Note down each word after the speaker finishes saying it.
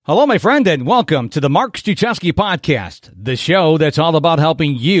Hello, my friend, and welcome to the Mark Struczewski Podcast, the show that's all about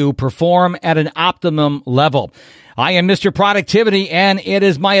helping you perform at an optimum level. I am Mr. Productivity, and it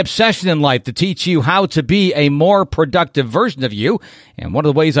is my obsession in life to teach you how to be a more productive version of you. And one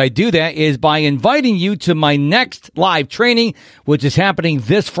of the ways I do that is by inviting you to my next live training, which is happening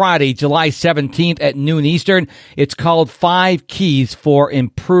this Friday, July 17th at noon Eastern. It's called 5 Keys for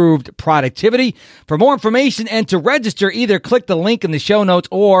Improved Productivity. For more information and to register, either click the link in the show notes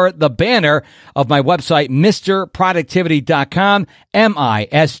or the banner of my website, MrProductivity.com,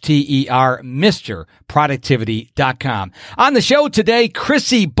 M-I-S-T-E-R, MrProductivity.com. On the show today,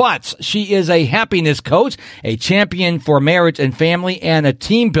 Crissy Butts. She is a happiness coach, a champion for marriage and family, and a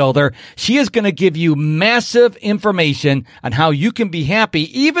team builder. She is going to give you massive information on how you can be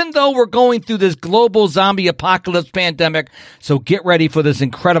happy, even though we're going through this global zombie apocalypse pandemic. So get ready for this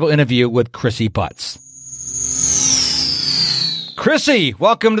incredible interview with Crissy Butts. Crissy,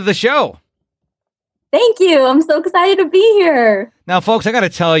 welcome to the show. Thank you. I'm so excited to be here. Now, folks, I got to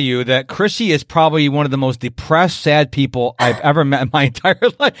tell you that Crissy is probably one of the most depressed, sad people I've ever met in my entire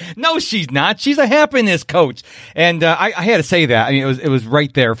life. No, she's not. She's a happiness coach. And I had to say that. I mean, it was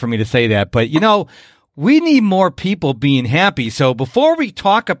right there for me to say that. But, you know, we need more people being happy. So before we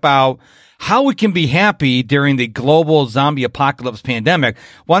talk about how we can be happy during the global zombie apocalypse pandemic,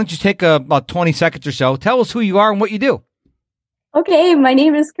 why don't you take about 20 seconds or so, tell us who you are and what you do. Okay, my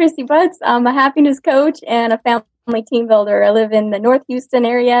name is Crissy Butts. I'm a happiness coach and a family team builder. I live in the North Houston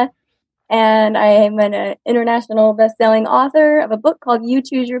area, and I am an international best-selling author of a book called You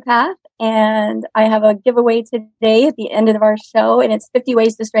Choose Your Path. And I have a giveaway today at the end of our show, and it's 50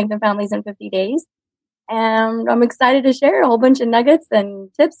 ways to strengthen families in 50 days. And I'm excited to share a whole bunch of nuggets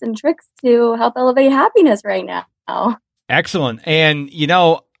and tips and tricks to help elevate happiness right now. Excellent. And, you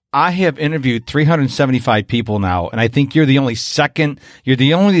know, I have interviewed 375 people now, and I think you're the second.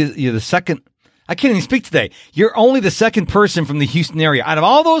 I can't even speak today. You're only the second person from the Houston area. Out of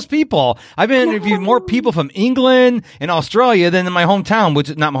all those people, I've been interviewed more people from England and Australia than in my hometown, which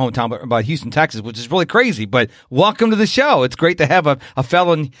is not my hometown, but about Houston, Texas, which is really crazy. But welcome to the show. It's great to have a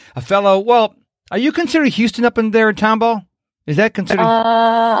fellow. Well, are you considered Houston up in there in Tomball? Is that considered?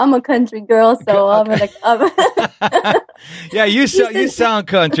 I'm a country girl, so okay. Yeah, you sound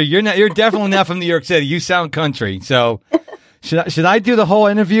country. You're definitely not from New York City. You sound country. So should I do the whole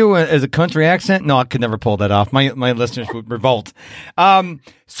interview as a country accent? No, I could never pull that off. My listeners would revolt.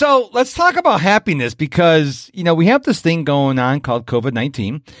 So let's talk about happiness, because, you know, we have this thing going on called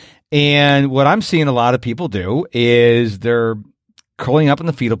COVID-19. And what I'm seeing a lot of people do is they're curling up in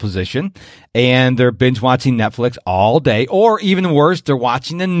the fetal position and they're binge watching Netflix all day, or even worse, they're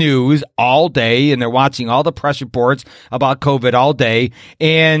watching the news all day and they're watching all the press reports about COVID all day.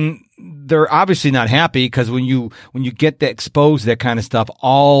 And they're obviously not happy, because when you get exposed to that kind of stuff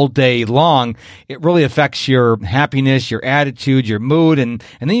all day long, it really affects your happiness, your attitude, your mood, and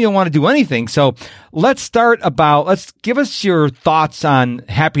then you don't want to do anything. So let's give us your thoughts on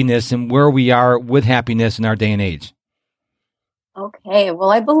happiness and where we are with happiness in our day and age. Okay,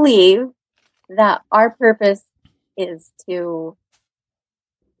 well, I believe that our purpose is to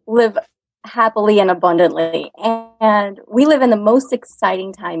live happily and abundantly. And we live in the most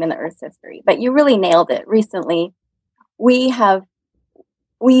exciting time in the Earth's history. But you really nailed it recently. We live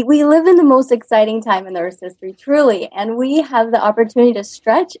in the most exciting time in the Earth's history, truly. And we have the opportunity to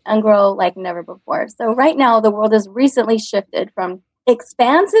stretch and grow like never before. So right now, the world has recently shifted from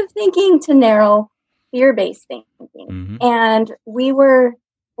expansive thinking to narrow, fear-based thinking. Mm-hmm. And we were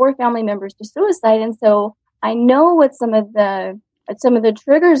 4 family members to suicide. And so I know what some of the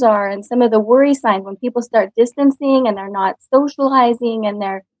triggers are and some of the worry signs when people start distancing and they're not socializing and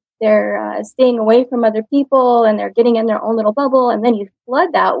they're staying away from other people and they're getting in their own little bubble. And then you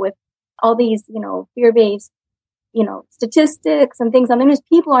flood that with all these, fear-based, statistics and things. I mean, these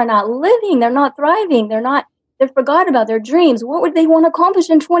people are not living. They're not thriving. They forgot about their dreams. What would they want to accomplish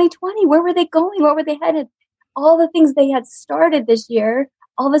in 2020? Where were they going? Where were they headed? All the things they had started this year,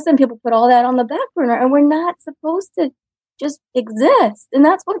 all of a sudden people put all that on the back burner, and we're not supposed to just exist. And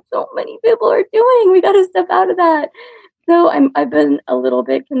that's what so many people are doing. We got to step out of that. So I've been a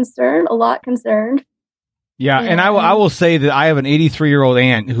lot concerned. Yeah, and I will say that I have an 83-year-old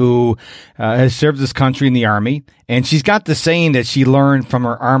aunt who has served this country in the Army, and she's got the saying that she learned from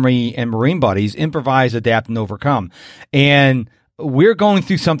her Army and Marine buddies: improvise, adapt, and overcome. And we're going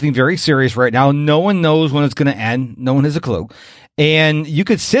through something very serious right now. No one knows when it's going to end. No one has a clue. And you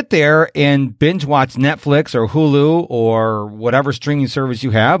could sit there and binge watch Netflix or Hulu or whatever streaming service you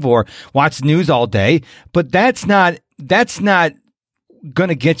have, or watch news all day, but that's not going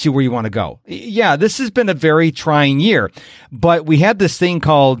to get you where you want to go. Yeah, this has been a very trying year, but we had this thing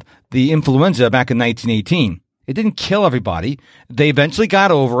called the influenza back in 1918. It didn't kill everybody. They eventually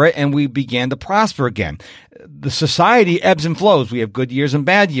got over it, and we began to prosper again. The society ebbs and flows. We have good years and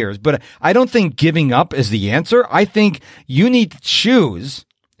bad years, but I don't think giving up is the answer. I think you need to choose,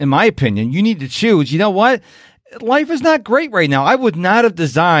 in my opinion, you need to choose, you know what? Life is not great right now. I would not have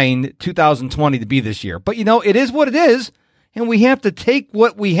designed 2020 to be this year, but it is what it is, and we have to take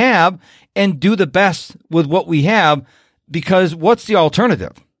what we have and do the best with what we have, because what's the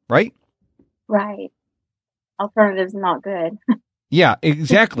alternative, right? Right. Alternative's not good. Yeah,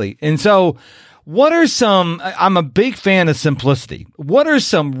 exactly. And so I'm a big fan of simplicity. What are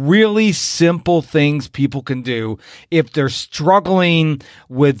some really simple things people can do if they're struggling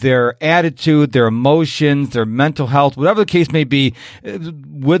with their attitude, their emotions, their mental health, whatever the case may be,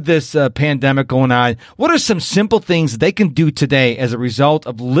 with this pandemic going on? What are some simple things they can do today as a result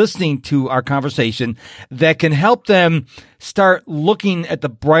of listening to our conversation that can help them start looking at the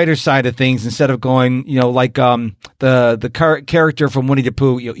brighter side of things instead of going, like the character from Winnie the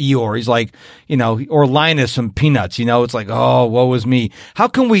Pooh, Eeyore. He's like, or Linus from Peanuts. It's like, oh, woe is me. How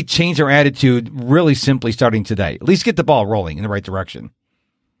can we change our attitude really simply starting today? At least get the ball rolling in the right direction.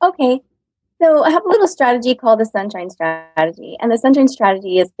 Okay. So I have a little strategy called the Sunshine Strategy. And the Sunshine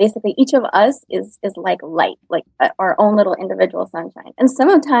Strategy is basically each of us is like light, like our own little individual sunshine. And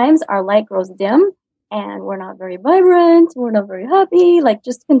sometimes our light grows dim, and we're not very vibrant, we're not very happy. Like,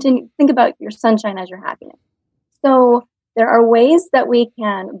 just think about your sunshine as your happiness. So there are ways that we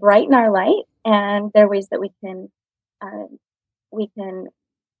can brighten our light, and there are ways that we can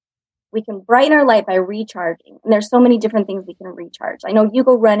brighten our light by recharging. And there's so many different things we can recharge. I know you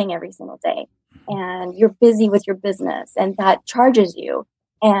go running every single day, and you're busy with your business, and that charges you.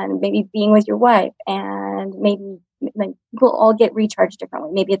 And maybe being with your wife, and maybe people all get recharged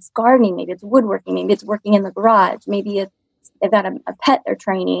differently. Maybe it's gardening, maybe it's woodworking, maybe it's working in the garage, maybe it's they've got a pet they're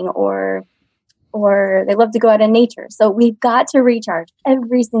training, or they love to go out in nature. So we've got to recharge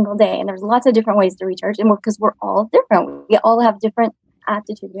every single day. And there's lots of different ways to recharge, and because we're all different. We all have different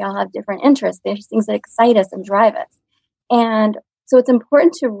aptitudes. We all have different interests. There's things that excite us and drive us. And so it's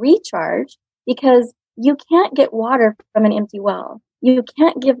important to recharge, because you can't get water from an empty well. You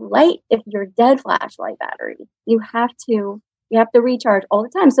can't give light if you're dead flashlight battery. You have to recharge all the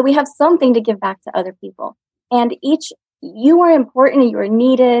time. So we have something to give back to other people. And you are important, you are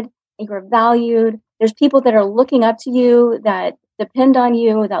needed, you are valued. There's people that are looking up to you, that depend on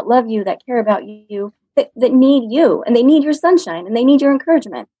you, that love you, that care about you, that need you, and they need your sunshine, and they need your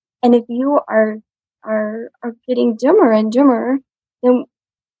encouragement. And if you are getting dimmer and dimmer, then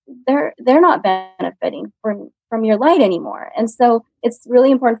they're not benefiting from your light anymore. And so it's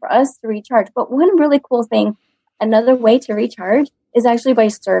really important for us to recharge. But one really cool thing, another way to recharge, is actually by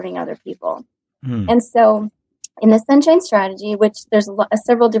serving other people. And so in the Sunshine Strategy, which there's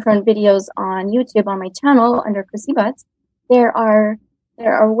several different videos on YouTube on my channel under Crissy Butts, there are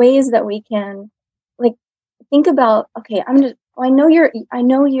ways that we can, like, think about, okay, I know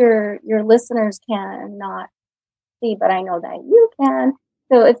your listeners cannot see, but I know that you can.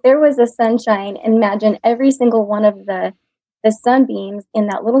 So if there was a sunshine, imagine every single one of the sunbeams in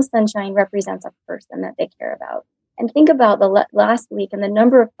that little sunshine represents a person that they care about. And think about the last week and the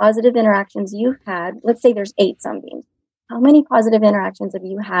number of positive interactions you've had. Let's say there's 8 sunbeams. How many positive interactions have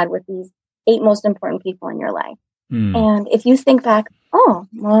you had with these 8 most important people in your life? And if you think back,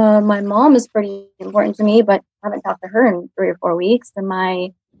 my mom is pretty important to me, but I haven't talked to her in 3 or 4 weeks. And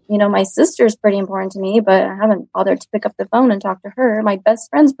my sister is pretty important to me, but I haven't bothered to pick up the phone and talk to her. My best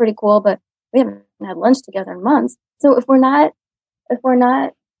friend's pretty cool, but we haven't had lunch together in months. So if we're not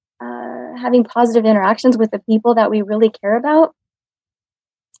having positive interactions with the people that we really care about,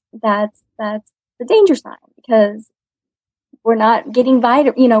 that's the danger sign, because we're not getting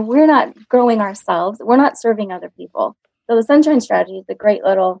we're not growing ourselves. We're not serving other people. So the Sunshine Strategy is a great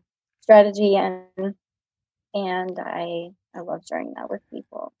little strategy, and I love sharing that with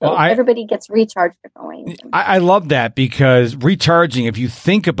people. So everybody gets recharged differently. I love that, because recharging, if you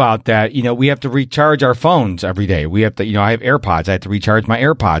think about that, we have to recharge our phones every day. We have to, I have AirPods. I have to recharge my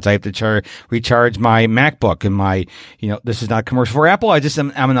AirPods. I have to recharge my MacBook, and my, this is not a commercial for Apple. I'm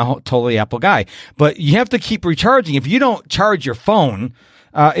a totally Apple guy, but you have to keep recharging. If you don't charge your phone,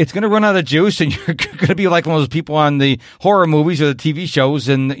 it's going to run out of juice, and you're going to be like one of those people on the horror movies or the TV shows,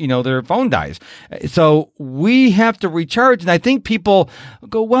 and their phone dies. So we have to recharge, and I think people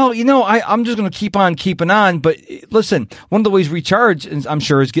go, well, I'm just going to keep on keeping on. But listen, one of the ways to recharge, I'm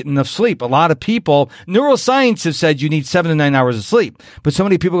sure, is getting enough sleep. A lot of people, neuroscience has said you need 7 to 9 hours of sleep, but so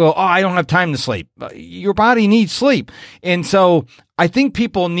many people go, oh, I don't have time to sleep. Your body needs sleep, and so I think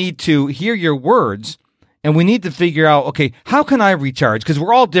people need to hear your words. And we need to figure out, okay, how can I recharge? Because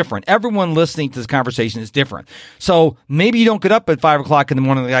we're all different. Everyone listening to this conversation is different. So maybe you don't get up at 5 o'clock in the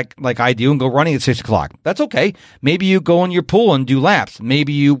morning like I do and go running at 6 o'clock. That's okay. Maybe you go in your pool and do laps.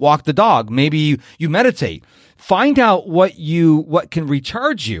 Maybe you walk the dog. Maybe you meditate. Find out what can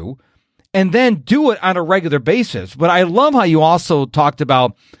recharge you, and then do it on a regular basis. But I love how you also talked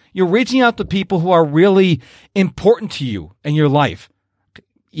about you're reaching out to people who are really important to you in your life.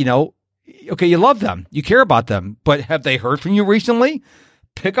 Okay, you love them, you care about them, but have they heard from you recently?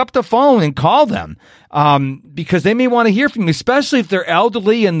 Pick up the phone and call them, because they may want to hear from you, especially if they're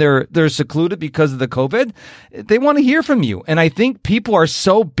elderly and they're secluded because of the COVID. They want to hear from you. And I think people are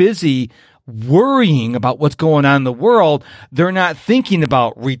so busy worrying about what's going on in the world, they're not thinking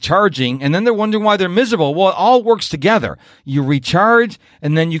about recharging, and then they're wondering why they're miserable. Well, it all works together. You recharge,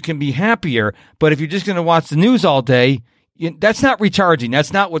 and then you can be happier. But if you're just going to watch the news all day, that's not recharging.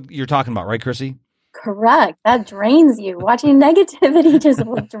 That's not what you're talking about, right, Crissy? Correct. That drains you. Watching negativity just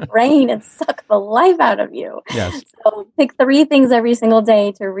will drain and suck the life out of you. Yes. So pick 3 things every single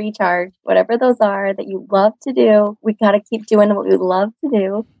day to recharge, whatever those are that you love to do. We got to keep doing what we love to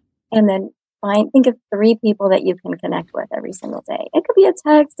do. And then think of 3 people that you can connect with every single day. It could be a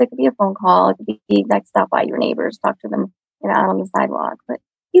text. It could be a phone call. It could be like stop by your neighbors, talk to them out on the sidewalk. But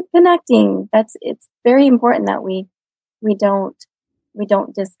keep connecting. It's very important that we don't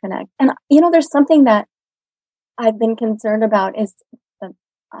disconnect. And there's something that I've been concerned about is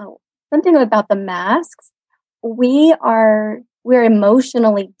something about the masks. We're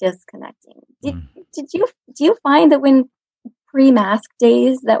emotionally disconnecting. Do you find that when pre-mask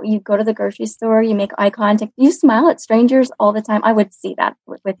days that you go to the grocery store, you make eye contact, you smile at strangers all the time? I would see that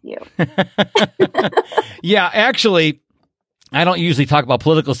with you. Yeah, actually, I don't usually talk about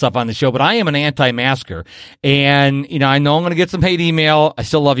political stuff on the show, but I am an anti-masker. And, I know I'm going to get some hate email. I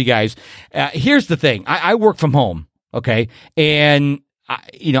still love you guys. Here's the thing. I work from home, okay? And,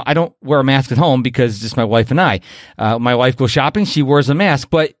 I don't wear a mask at home because it's just my wife and I. My wife goes shopping. She wears a mask.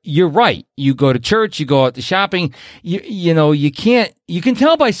 But you're right. You go to church. You go out to shopping. You can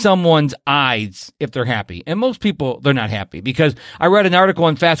tell by someone's eyes if they're happy. And most people, they're not happy, because I read an article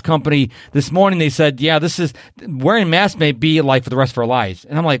on Fast Company this morning. They said, yeah, wearing masks may be like for the rest of our lives.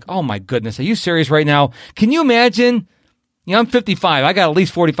 And I'm like, oh my goodness, are you serious right now? Can you imagine? I'm 55. I got at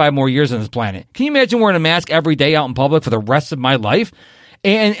least 45 more years on this planet. Can you imagine wearing a mask every day out in public for the rest of my life?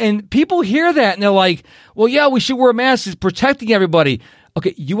 And people hear that and they're like, well, yeah, we should wear a mask. It's protecting everybody.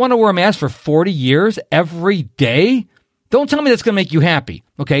 Okay, you want to wear a mask for 40 years every day? Don't tell me that's going to make you happy,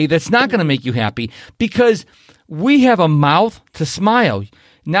 okay? That's not going to make you happy, because we have a mouth to smile.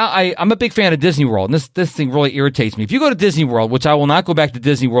 Now, I'm a big fan of Disney World, and this thing really irritates me. If you go to Disney World, which I will not go back to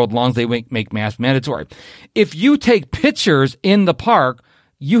Disney World as long as they make masks mandatory, if you take pictures in the park,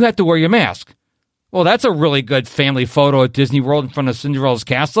 you have to wear your mask. Well, that's a really good family photo at Disney World in front of Cinderella's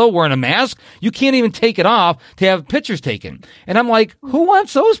castle wearing a mask. You can't even take it off to have pictures taken. And I'm like, who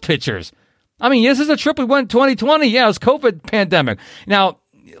wants those pictures? I mean, this is a trip we went in 2020. Yeah, it's COVID pandemic. Now,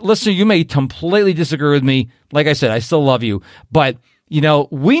 listener, you may completely disagree with me. Like I said, I still love you. But,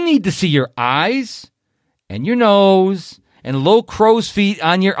 we need to see your eyes and your nose and little crow's feet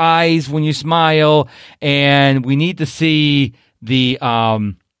on your eyes when you smile. And we need to see the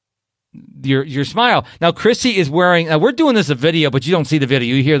your smile. Now, Crissy is wearing, we're doing this a video, but you don't see the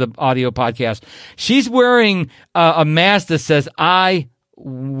video. You hear the audio podcast. She's wearing a mask that says, I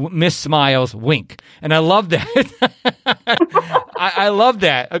miss smiles, wink. And I love that. I love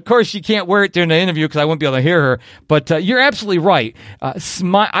that. Of course, she can't wear it during the interview because I won't be able to hear her. But you're absolutely right.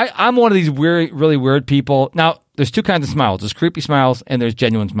 I'm one of these really weird people. Now, there's 2 kinds of smiles. There's creepy smiles and there's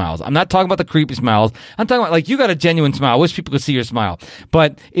genuine smiles. I'm not talking about the creepy smiles. I'm talking about, like, you got a genuine smile. I wish people could see your smile.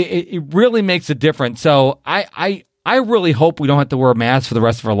 But it really makes a difference. So I really hope we don't have to wear a mask for the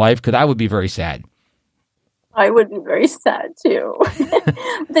rest of our life, because I would be very sad. I would be very sad too.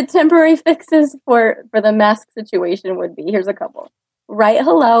 The temporary fixes for the mask situation would be, here's a couple. Write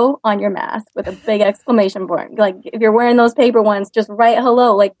hello on your mask with a big exclamation point. Like, if you're wearing those paper ones, just write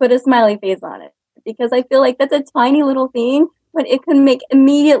hello, like put a smiley face on it. Because I feel like that's a tiny little thing, but it can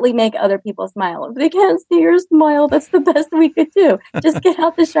immediately make other people smile. If they can't see your smile, that's the best we could do. Just get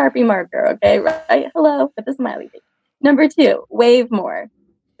out the Sharpie marker, okay? Write hello with a smiley face. Number 2, wave more.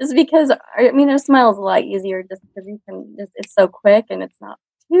 just because, I mean, a smile is a lot easier just because you can just, it's so quick and it's not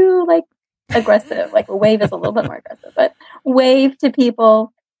too like aggressive. Like a wave is a little bit more aggressive, but wave to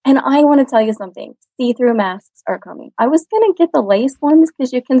people. And I want to tell you something. See-through masks are coming. I was going to get the lace ones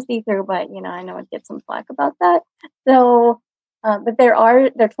because you can see through, but I know I'd get some flack about that. So, but they're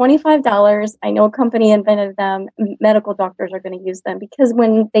 $25. I know a company invented them. Medical doctors are going to use them because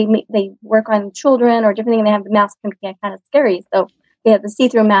when they work on children or different things, they have the masks can be kind of scary. So they have the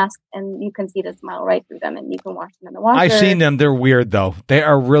see-through mask, and you can see the smile right through them, and you can wash them in the washer. I've seen them. They're weird, though. They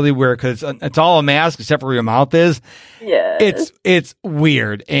are really weird because it's all a mask except for where your mouth is. Yeah, it's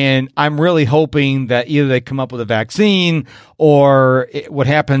weird, and I'm really hoping that either they come up with a vaccine or what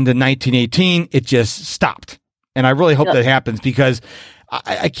happened in 1918, it just stopped. And I really hope that happens because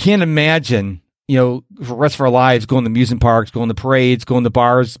I can't imagine, for the rest of our lives going to amusement parks, going to parades, going to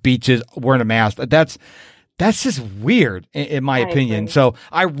bars, beaches, wearing a mask. That's just weird, in my opinion. Agree. So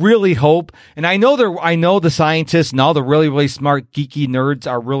I really hope, and I know the scientists and all the really, really smart, geeky nerds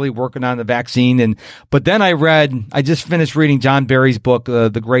are really working on the vaccine. But then I just finished reading John Barry's book, The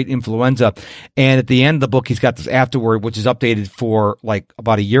Great Influenza. And at the end of the book, he's got this afterword, which is updated for like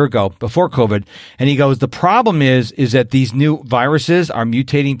about a year ago before COVID. And he goes, the problem is that these new viruses are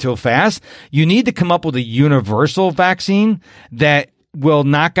mutating so fast. You need to come up with a universal vaccine that will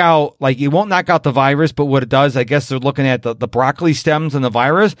knock out, like it won't knock out the virus, but what it does, I guess they're looking at the broccoli stems and the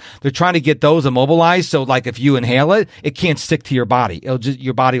virus. They're trying to get those immobilized. So like if you inhale it, it can't stick to your body.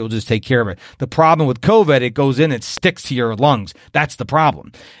 Your body will just take care of it. The problem with COVID, it goes in, it sticks to your lungs. That's the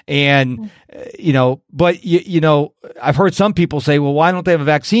problem. And, but I've heard some people say, well, why don't they have a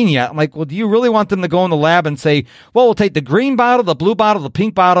vaccine yet? I'm like, well, do you really want them to go in the lab and say, well, we'll take the green bottle, the blue bottle, the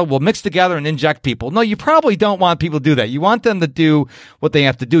pink bottle, we'll mix together and inject people? No, you probably don't want people to do that. You want them to do what they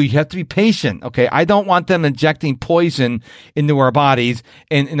have to do. You have to be patient. Okay. I don't want them injecting poison into our bodies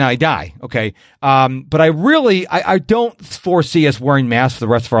and I die. Okay. But I don't foresee us wearing masks for the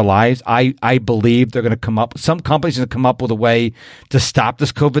rest of our lives. I believe they're going to come up, some companies are going to come up with a way to stop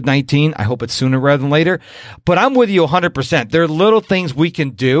this COVID-19. I hope it's sooner rather than later, but I'm with you 100%. There are little things we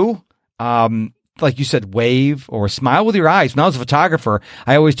can do. Like you said, wave or smile with your eyes. When I was a photographer,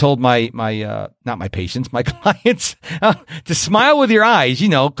 I always told my not my patients, my clients, to smile with your eyes,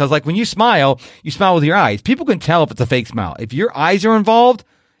 because like when you smile with your eyes. People can tell if it's a fake smile. If your eyes are involved,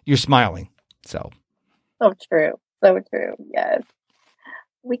 you're smiling. So true. So true. Yes.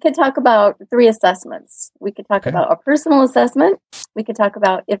 We could talk about 3 assessments. We could talk about a personal assessment. We could talk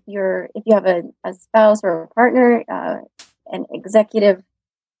about if you have a spouse or a partner, an executive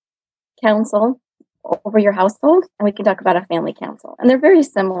council over your household, and we can talk about a family council. And they're very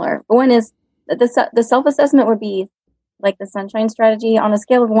similar. One is the self-assessment would be like the sunshine strategy on a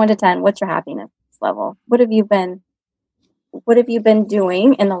scale of 1 to 10. What's your happiness level? What have you been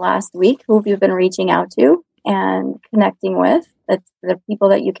doing in the last week? Who have you been reaching out to and connecting with? That's the people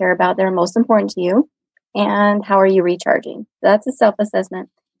that you care about. They're most important to you. And how are you recharging? That's a self-assessment.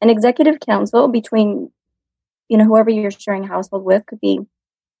 An executive council between, whoever you're sharing a household with could be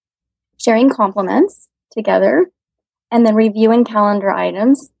sharing compliments together, and then reviewing calendar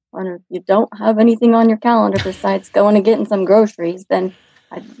items. And if you don't have anything on your calendar besides going and getting some groceries, then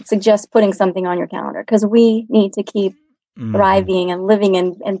I suggest putting something on your calendar, because we need to keep thriving and living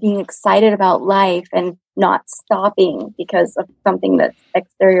and being excited about life and not stopping because of something that's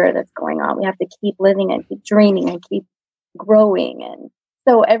exterior that's going on. We have to keep living and keep dreaming and keep growing. And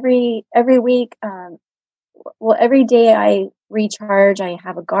so every week, every day I recharge. I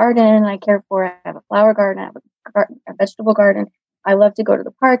have a garden I care for. I have a flower garden. I have a vegetable garden. I love to go to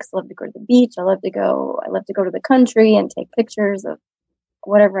the parks. I love to go to the beach. I love to go to the country and take pictures of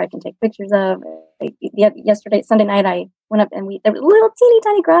whatever I can take pictures of. Yesterday, Sunday night, I went up and there was a little teeny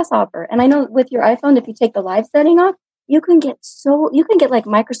tiny grasshopper. And I know with your iPhone, if you take the live setting off, you can get like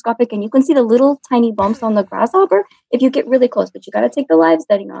microscopic and you can see the little tiny bumps on the grasshopper if you get really close, but you got to take the live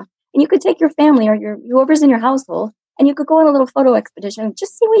setting off. And you could take your family or whoever's in your household, and you could go on a little photo expedition and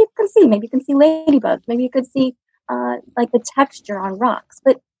just see what you can see. Maybe you can see ladybugs. Maybe you could see like the texture on rocks.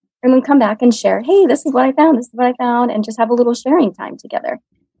 And then come back and share, hey, this is what I found. This is what I found. And just have a little sharing time together.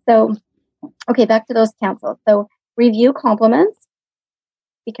 So, okay, back to those councils. So review compliments,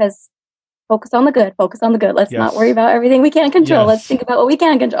 because focus on the good. Let's not worry about everything we can't control. Yes. Let's think about what we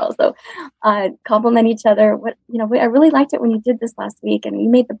can control. So compliment each other. I really liked it when you did this last week and you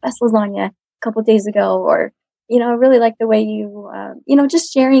made the best lasagna a couple of days ago, or I really like the way you,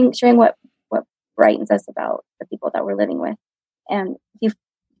 just sharing what brightens us about the people that we're living with. And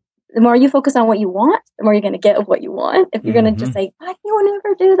the more you focus on what you want, the more you're going to get of what you want. If you're going to just say, why can you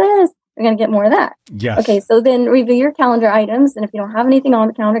never do this? We're going to get more of that. Yes. Okay, so then review your calendar items, and if you don't have anything on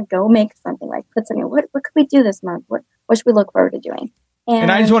the calendar, go make something. Like put something. What could we do this month? What should we look forward to doing?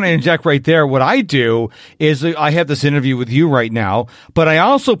 And I just want to interject right there. What I do is I have this interview with you right now, but I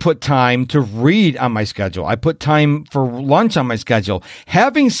also put time to read on my schedule. I put time for lunch on my schedule.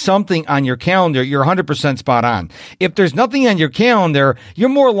 Having something on your calendar, you're 100% spot on. If there's nothing on your calendar, you're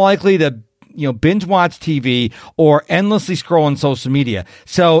more likely to binge watch TV or endlessly scroll on social media.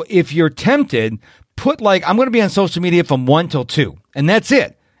 So if you're tempted, put I'm going to be on social media from 1 till 2, and that's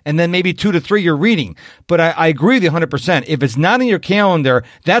it. And then maybe 2 to 3 you're reading. But I agree with you 100%. If it's not in your calendar,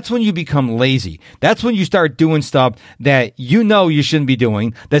 that's when you become lazy. That's when you start doing stuff that you shouldn't be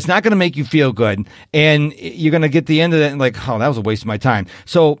doing. That's not going to make you feel good. And you're going to get the end of it and that was a waste of my time.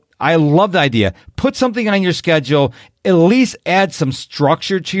 So I love the idea. Put something on your schedule. At least add some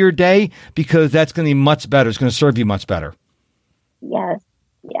structure to your day, because that's going to be much better. It's going to serve you much better. Yes.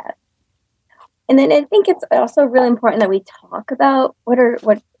 Yes. And then I think it's also really important that we talk about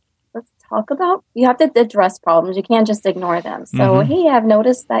let's talk about. You have to address problems. You can't just ignore them. So, hey, I've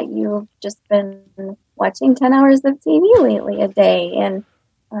noticed that you've just been watching 10 hours of TV lately a day, and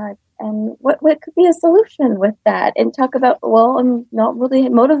what could be a solution with that? And talk about, well, I'm not really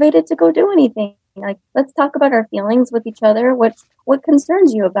motivated to go do anything. Let's talk about our feelings with each other. What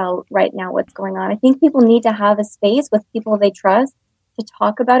concerns you about right now? What's going on? I think people need to have a space with people they trust to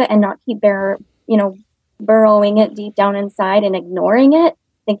talk about it and not keep burrowing it deep down inside and ignoring it.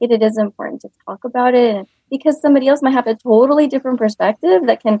 I think it is important to talk about it, because somebody else might have a totally different perspective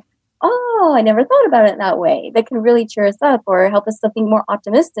that can, I never thought about it that way. That can really cheer us up or help us to think more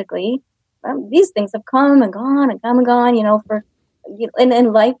optimistically. These things have come and gone and come and gone,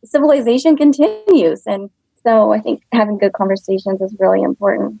 and life, civilization continues. And so I think having good conversations is really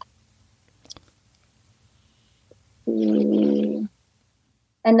important.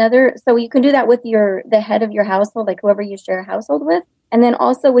 So you can do that with the head of your household, like whoever you share a household with, and then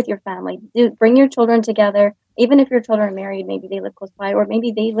also with your family. Bring your children together. Even if your children are married, maybe they live close by, or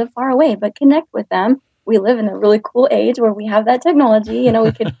maybe they live far away, but connect with them. We live in a really cool age where we have that technology.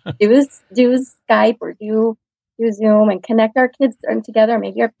 We could do Skype or do Zoom and connect our kids together,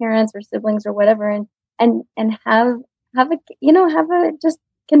 maybe our parents or siblings or whatever, and just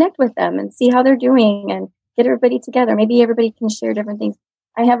connect with them and see how they're doing and get everybody together. Maybe everybody can share different things.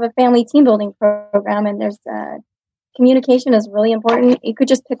 I have a family team building program, and there's communication is really important. You could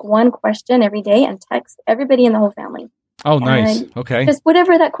just pick one question every day and text everybody in the whole family. Oh, nice. Okay. Just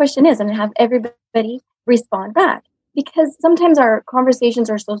whatever that question is, and have everybody respond back. Because sometimes our conversations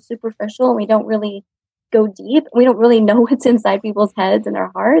are so superficial and we don't really go deep. We don't really know what's inside people's heads and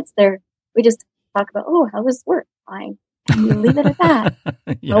their hearts. We just talk about, how was work? Fine. And you leave it at that.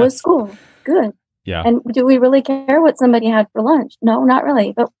 Yes. How was school? Good. Yeah. And do we really care what somebody had for lunch? No, not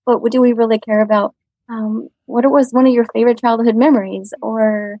really. But do we really care about what was one of your favorite childhood memories?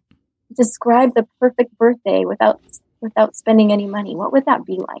 Or describe the perfect birthday without spending any money? What would that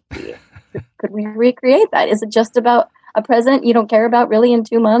be like for you? Could we recreate that? Is it just about a present you don't care about really in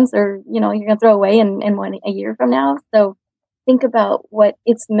 2 months, or you're going to throw away in a year from now? So think about what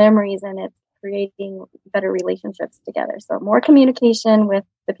its memories, and it's creating better relationships together. So more communication with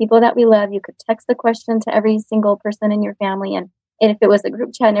the people that we love. You could text the question to every single person in your family, and if it was a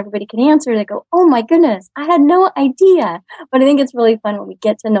group chat and everybody can answer, they go, oh my goodness, I had no idea. But I think it's really fun when we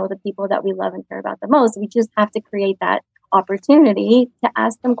get to know the people that we love and care about the most. We just have to create that opportunity to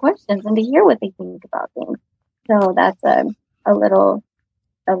ask them questions and to hear what they think about things. So that's a little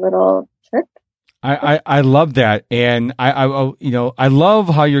trick. I love that. And I love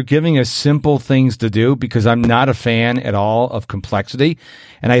how you're giving us simple things to do, because I'm not a fan at all of complexity.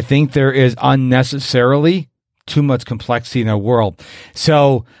 And I think there is unnecessarily too much complexity in our world.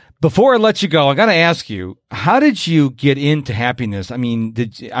 So before I let you go, I got to ask you, how did you get into happiness? I mean,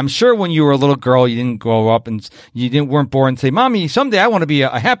 I'm sure when you were a little girl, you didn't grow up and weren't born and say, Mommy, someday I want to be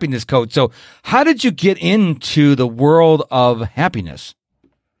a happiness coach. So how did you get into the world of happiness?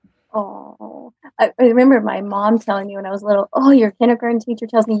 Oh, I remember my mom telling me when I was little, your kindergarten teacher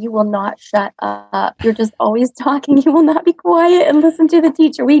tells me you will not shut up. You're just always talking. You will not be quiet and listen to the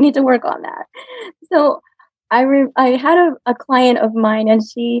teacher. We need to work on that. So I had a client of mine, and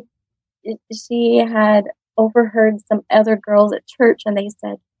she had overheard some other girls at church, and they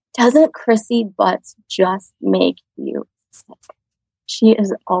said, doesn't Crissy butts just make you sick? She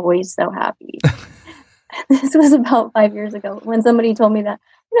is always so happy. This was about 5 years ago when somebody told me that.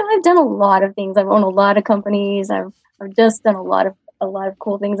 I've done a lot of things. I've owned a lot of companies. I've just done a lot of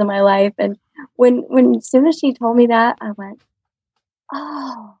cool things in my life. And when as soon as she told me that, I went,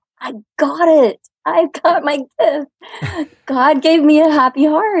 oh, I got it. I've got my gift. God gave me a happy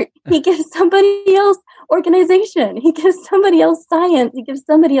heart. He gives somebody else organization. He gives somebody else science. He gives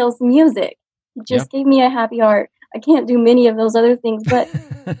somebody else music. He just gave me a happy heart. I can't do many of those other things, but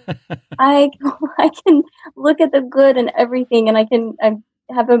I can look at the good in everything, and I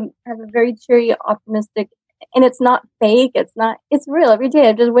have a very cheery, optimistic, and it's not fake. It's real. Every day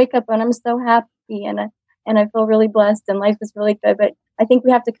I just wake up and I'm so happy, and I feel really blessed, and life is really good. But I think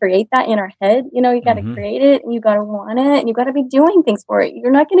we have to create that in our head. You know, you got to create it, and you got to want it, and you got to be doing things for it.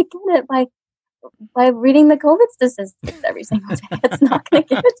 You're not going to get it by reading the COVID statistics every single day. It's not going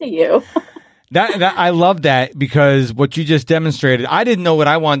to give it to you. That I love that, because what you just demonstrated, I didn't know what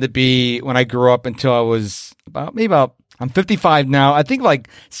I wanted to be when I grew up until I was about I'm 55 now. I think like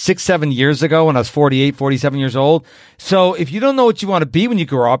 6-7 years ago when I was 48, 47 years old. So if you don't know what you want to be when you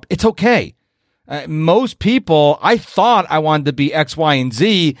grow up, it's okay. Most people, I thought I wanted to be X, Y, and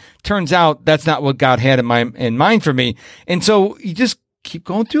Z. Turns out that's not what God had in mind for me. And so you just keep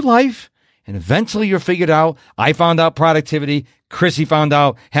going through life, and eventually you're figured out. I found out productivity. Crissy found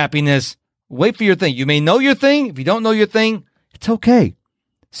out happiness. Wait for your thing. You may know your thing. If you don't know your thing, it's okay.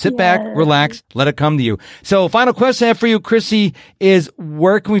 Sit back, relax, let it come to you. So final question I have for you, Crissy, is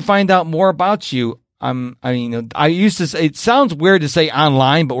where can we find out more about you? I used to say, it sounds weird to say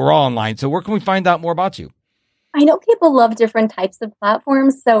online, but we're all online. So where can we find out more about you? I know people love different types of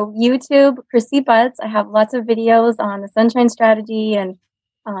platforms. So YouTube, Crissy Butts. I have lots of videos on the Sunshine Strategy and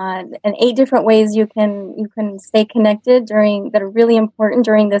 8 different ways you can stay connected that are really important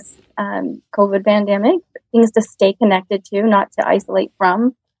during this COVID pandemic. Things to stay connected to, not to isolate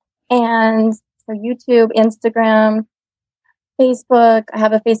from. And so YouTube, Instagram, Facebook. I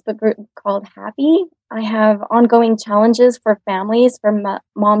have a Facebook group called Happy. I have ongoing challenges for families, for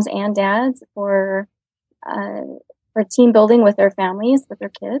moms and dads, for team building with their families, with their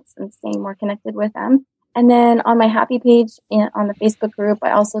kids, and staying more connected with them. And then on my Happy page on the Facebook group,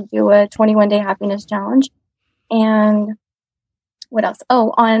 I also do a 21-day happiness challenge. And what else?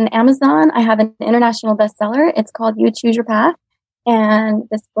 Oh, on Amazon, I have an international bestseller. It's called You Choose Your Path. And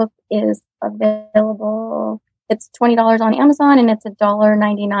this book is available. It's $20 on Amazon, and it's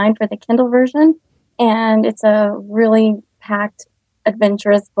 $1.99 for the Kindle version. And it's a really packed,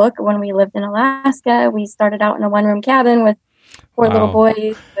 adventurous book. When we lived in Alaska, we started out in a one-room cabin with 4 little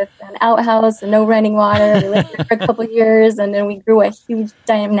boys, with an outhouse and no running water. We lived there for a couple of years, and then we grew a huge,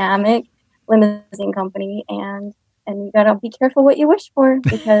 dynamic limousine company. And you gotta be careful what you wish for,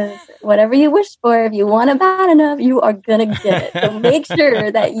 because whatever you wish for, if you want it bad enough, you are gonna get it. So make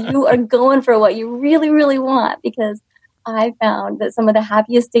sure that you are going for what you really, really want, because I found that some of the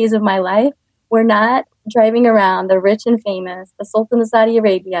happiest days of my life were not driving around the rich and famous, the Sultan of Saudi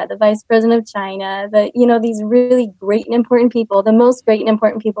Arabia, the Vice President of China, these really great and important people. The most great and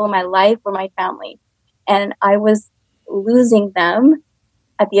important people in my life were my family. And I was losing them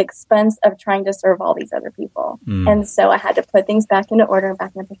at the expense of trying to serve all these other people. And so I had to put things back into order and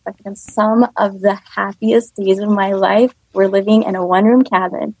back into perspective. And some of the happiest days of my life were living in a one-room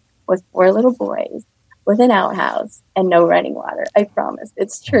cabin with 4 little boys, with an outhouse and no running water. I promise.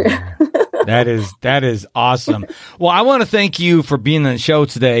 It's true. That is awesome. Well, I want to thank you for being on the show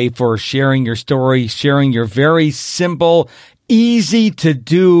today, for sharing your story, sharing your very simple, easy to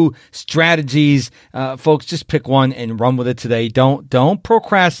do strategies. Folks, just pick one and run with it today. Don't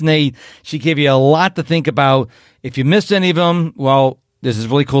procrastinate. She gave you a lot to think about. If you missed any of them, well, there's this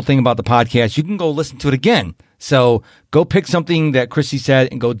really cool thing about the podcast. You can go listen to it again. So go pick something that Crissy said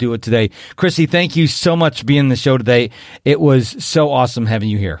and go do it today. Crissy, thank you so much for being on the show today. It was so awesome having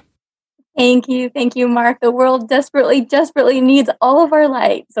you here. Thank you. Thank you, Mark. The world desperately, desperately needs all of our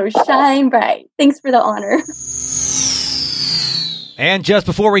light. So shine bright. Thanks for the honor. And just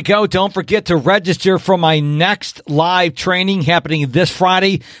before we go, don't forget to register for my next live training happening this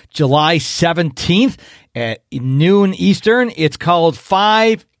Friday, July 17th at noon Eastern. It's called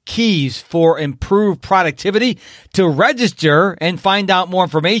 5 Keys for Improved Productivity. To register and find out more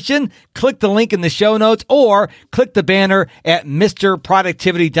information, click the link in the show notes or click the banner at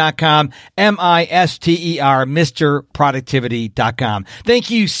MrProductivity.com, MISTER, MrProductivity.com.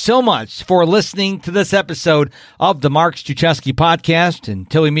 Thank you so much for listening to this episode of the Mark Struczewski Podcast.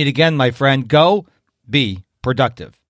 Until we meet again, my friend, go be productive.